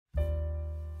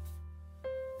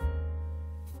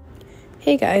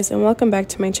Hey guys, and welcome back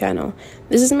to my channel.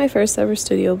 This is my first ever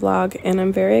studio vlog, and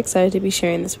I'm very excited to be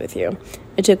sharing this with you.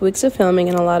 It took weeks of filming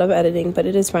and a lot of editing, but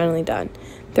it is finally done.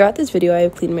 Throughout this video, I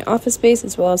have cleaned my office space,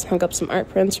 as well as hung up some art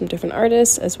prints from different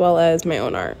artists, as well as my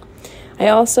own art. I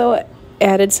also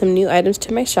added some new items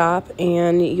to my shop,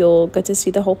 and you'll get to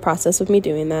see the whole process of me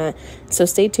doing that, so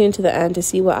stay tuned to the end to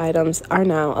see what items are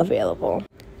now available.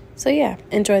 So yeah,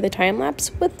 enjoy the time lapse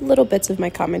with little bits of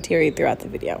my commentary throughout the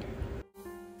video.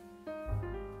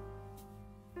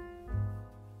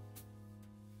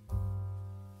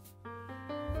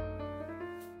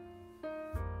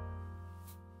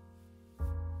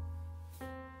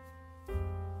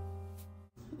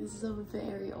 This is a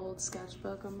very old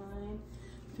sketchbook of mine.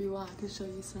 If you want, I can show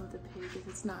you some of the pages.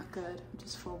 It's not good. I'm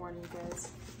just forewarning you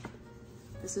guys.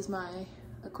 This is my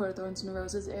A Court of Thorns and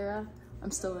Roses era.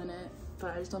 I'm still in it,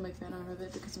 but I just don't make fan art of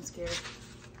it because I'm scared.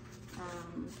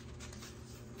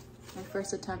 My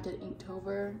first attempt at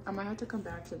Inktober. I might have to come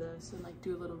back to this and like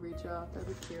do a little redraw. That'd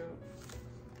be cute.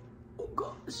 Oh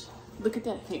gosh, look at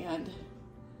that hand.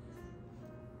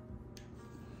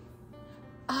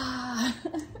 Ah.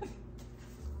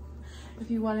 If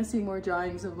you want to see more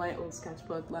drawings of my old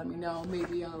sketchbook, let me know.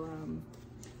 Maybe I'll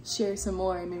share some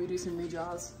more and maybe do some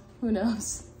redraws. Who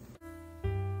knows?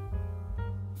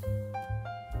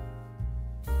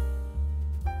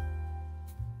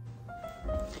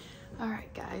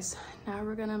 Alright guys, now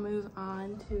we're gonna move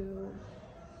on to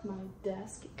my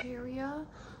desk area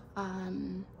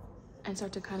and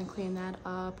start to kind of clean that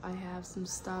up. I have some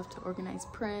stuff to organize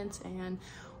prints and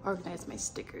organize my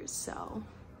stickers, so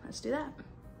let's do that.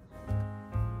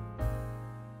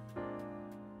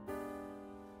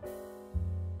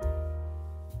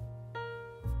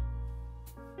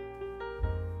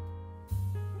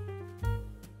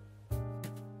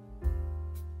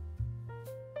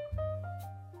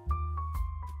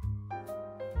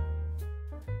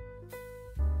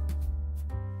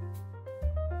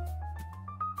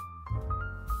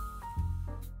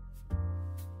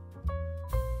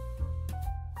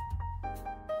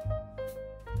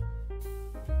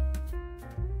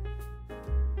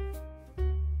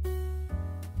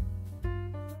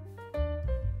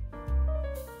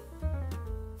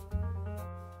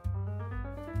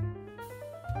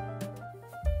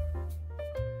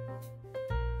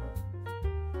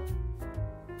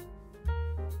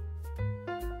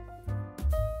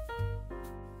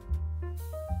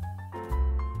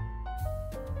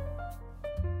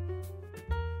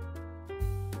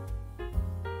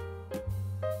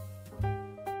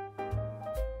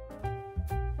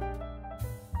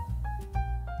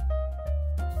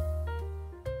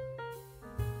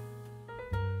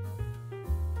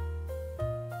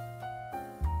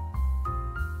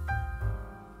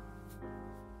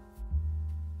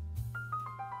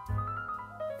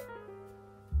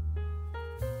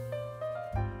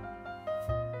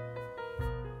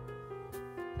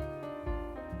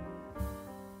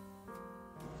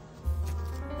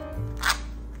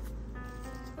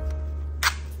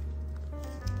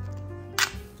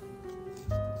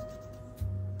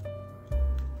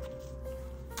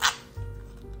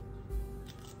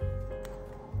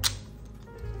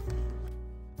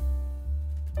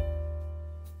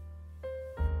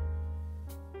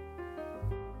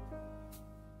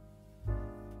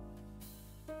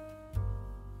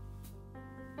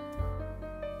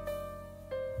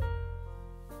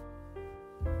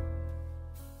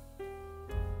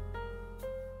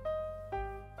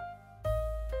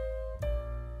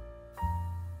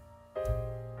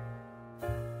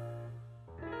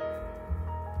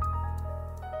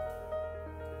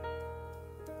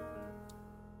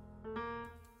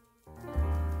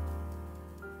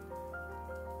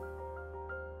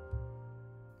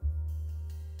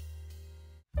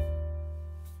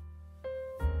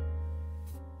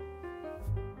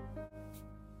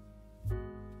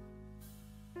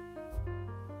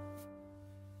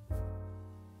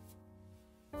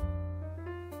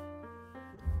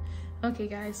 Okay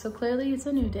guys, so clearly it's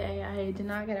a new day. I did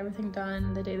not get everything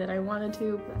done the day that I wanted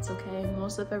to, but that's okay.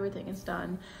 Most of everything is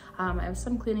done. I have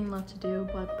some cleaning left to do,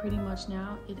 but pretty much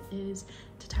now it is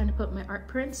time to put my art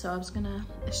prints. So I was gonna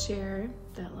share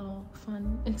that little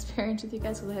fun experience with you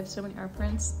guys because I have so many art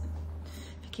prints.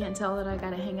 Can't tell that I got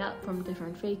to hang up from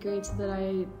different fake rates that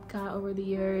I got over the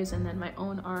years, and then my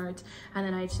own art, and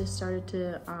then I just started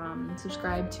to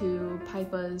subscribe to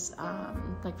Pipa's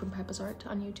like from Pipa's Art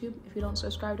on YouTube. If you don't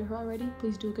subscribe to her already,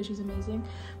 please do because she's amazing.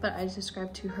 But I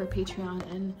subscribed to her Patreon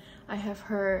and I have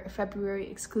her February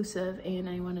exclusive, and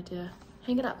I wanted to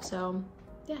hang it up. So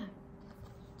yeah,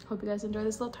 hope you guys enjoy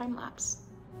this little time lapse.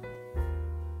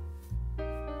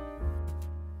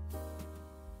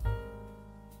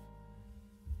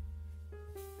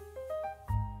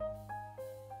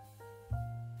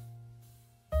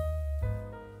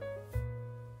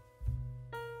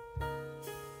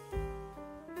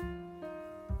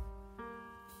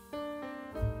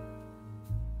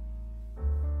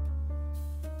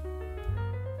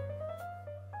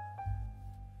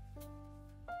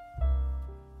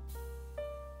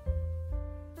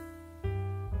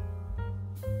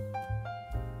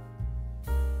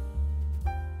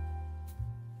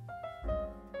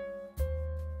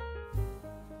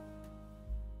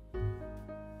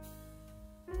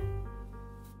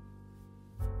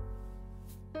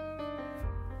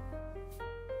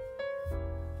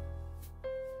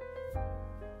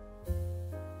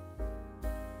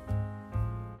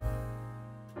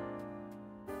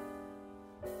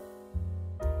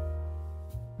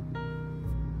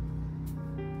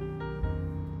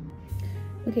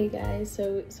 Okay guys,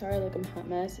 so sorry like I'm a hot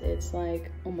mess. It's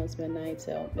like almost midnight,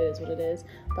 so it is what it is.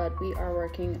 But we are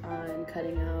working on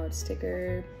cutting out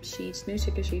sticker sheets, new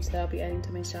sticker sheets that I'll be adding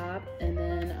to my shop, and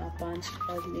then a bunch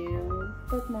of new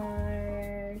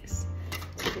bookmarks.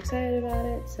 Super excited about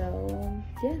it. So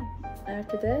yeah,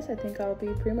 after this I think I'll be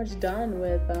pretty much done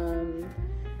with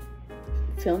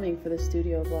filming for the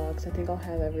studio vlogs. I think I'll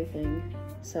have everything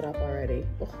set up already.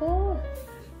 Oh,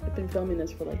 I've been filming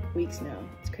this for like weeks now.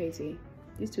 It's crazy.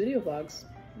 These studio vlogs,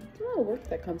 there's a lot of work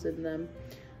that comes into them,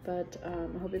 but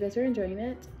I hope you guys are enjoying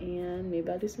it, and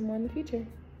maybe I'll do some more in the future.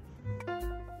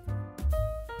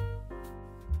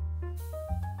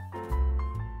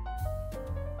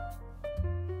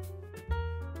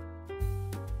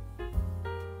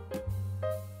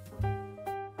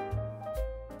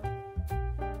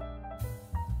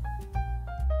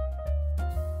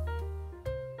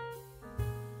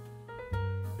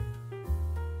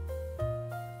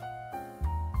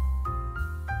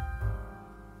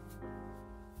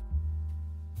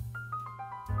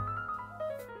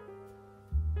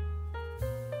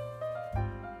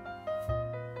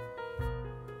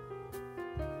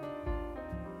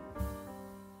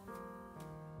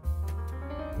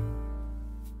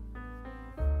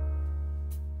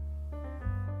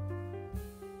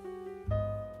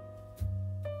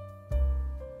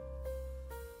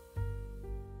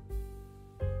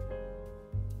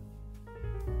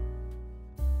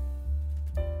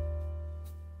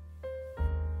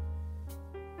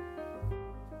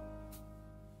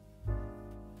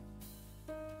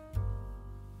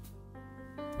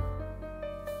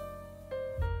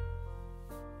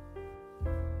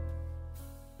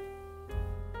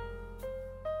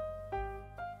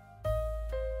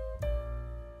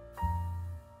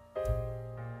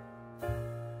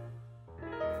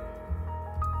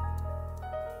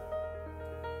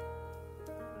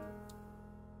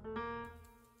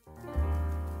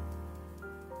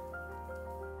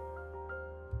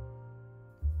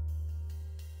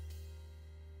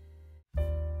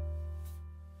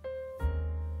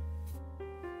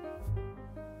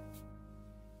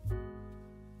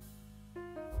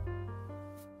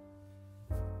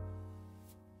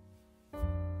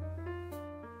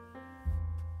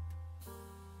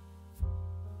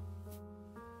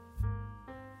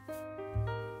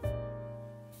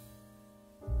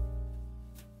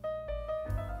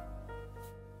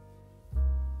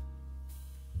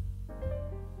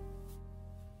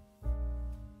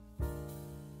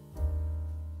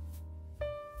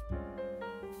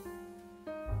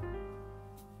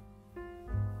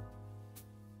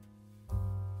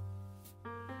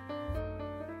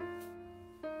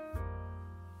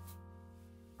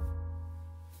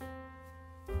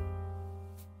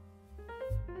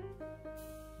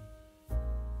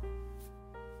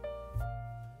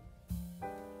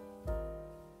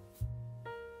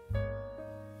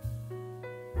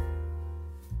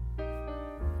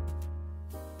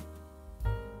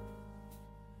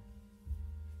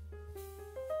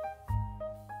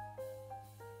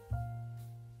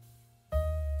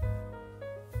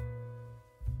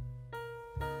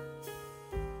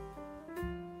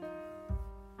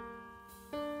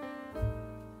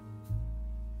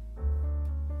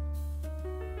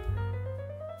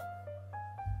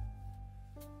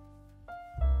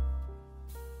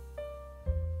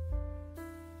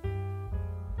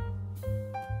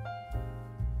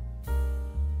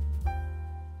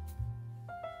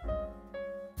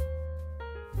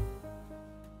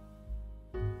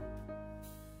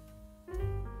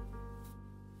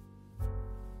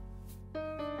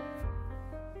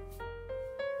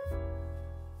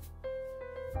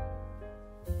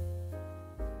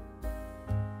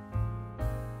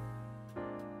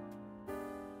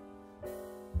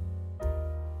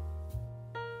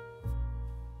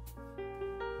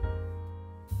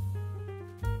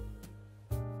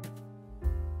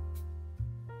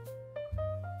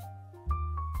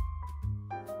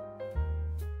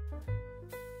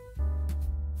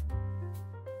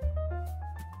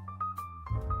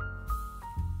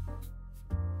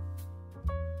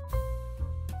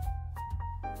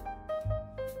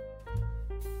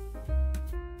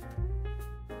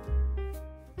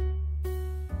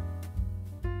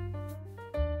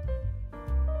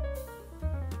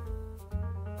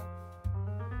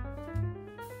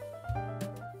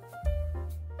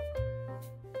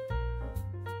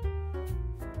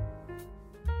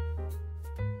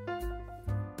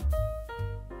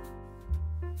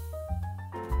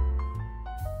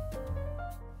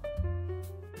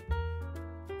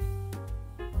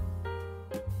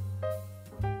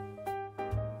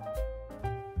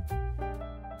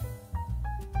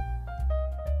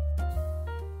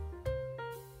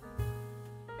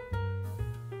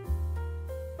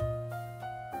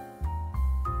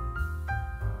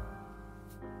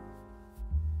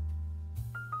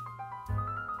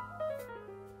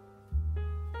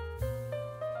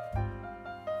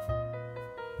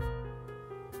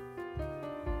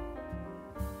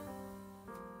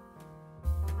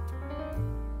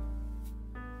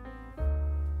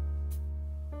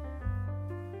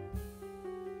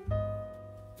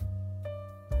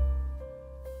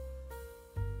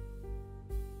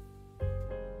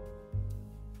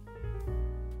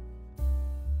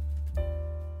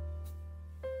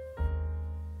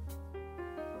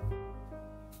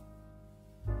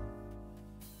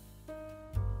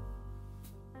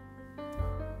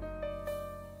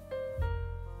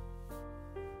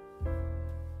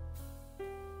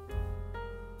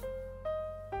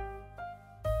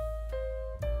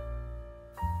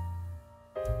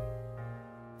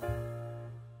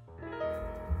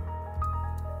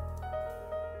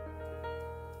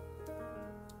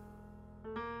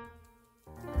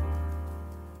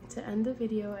 to end the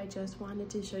video, I just wanted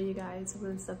to show you guys some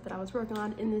of the stuff that I was working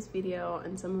on in this video,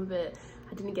 and some of it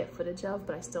I didn't get footage of,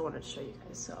 but I still wanted to show you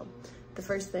guys. So the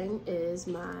first thing is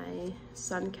my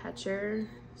sun catcher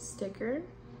sticker.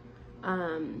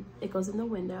 It goes in the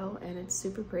window and it's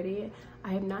super pretty.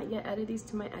 I have not yet added these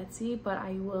to my Etsy, but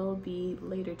I will be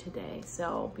later today,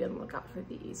 so be on the lookout for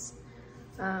these.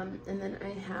 And then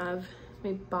I have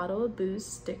my bottle of booze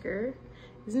sticker.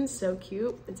 Isn't it so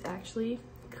cute? It's actually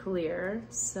clear,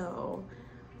 so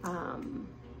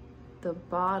the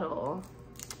bottle,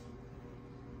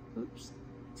 oops,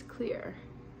 it's clear.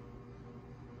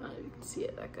 I don't know if you can see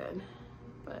it that good,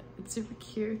 but it's super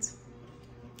cute.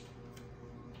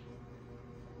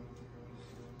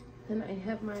 Then I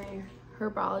have my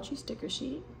Herbology sticker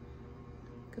sheet.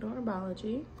 Good old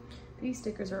Herbology. These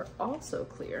stickers are also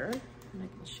clear, and I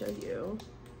can show you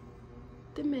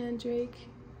the mandrake.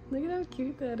 Look at how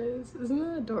cute that is. Isn't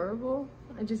that adorable?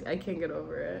 I can't get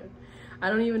over it. I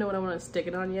don't even know what I want to stick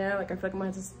it on yet. Like, I feel like I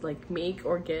might have to like make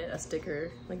or get a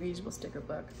sticker, like a reusable sticker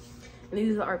book. And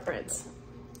these are the art prints.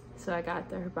 So I got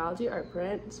the Herbology art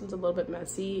print. This one's a little bit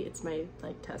messy. It's my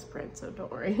like test print, so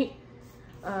don't worry.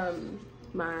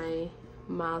 My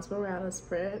Miles Morales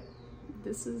print.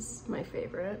 This is my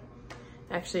favorite.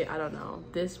 Actually, I don't know.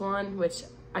 This one, which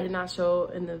I did not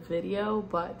show in the video,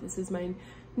 but this is my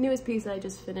newest piece that I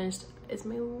just finished. It's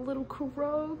my little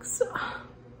Krogs.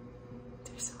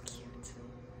 They're so cute.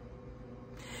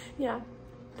 Yeah,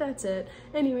 that's it.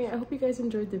 Anyway, I hope you guys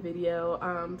enjoyed the video.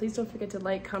 Please don't forget to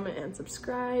like, comment, and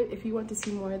subscribe. If you want to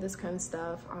see more of this kind of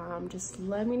stuff, just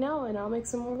let me know and I'll make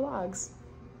some more vlogs.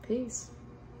 Peace.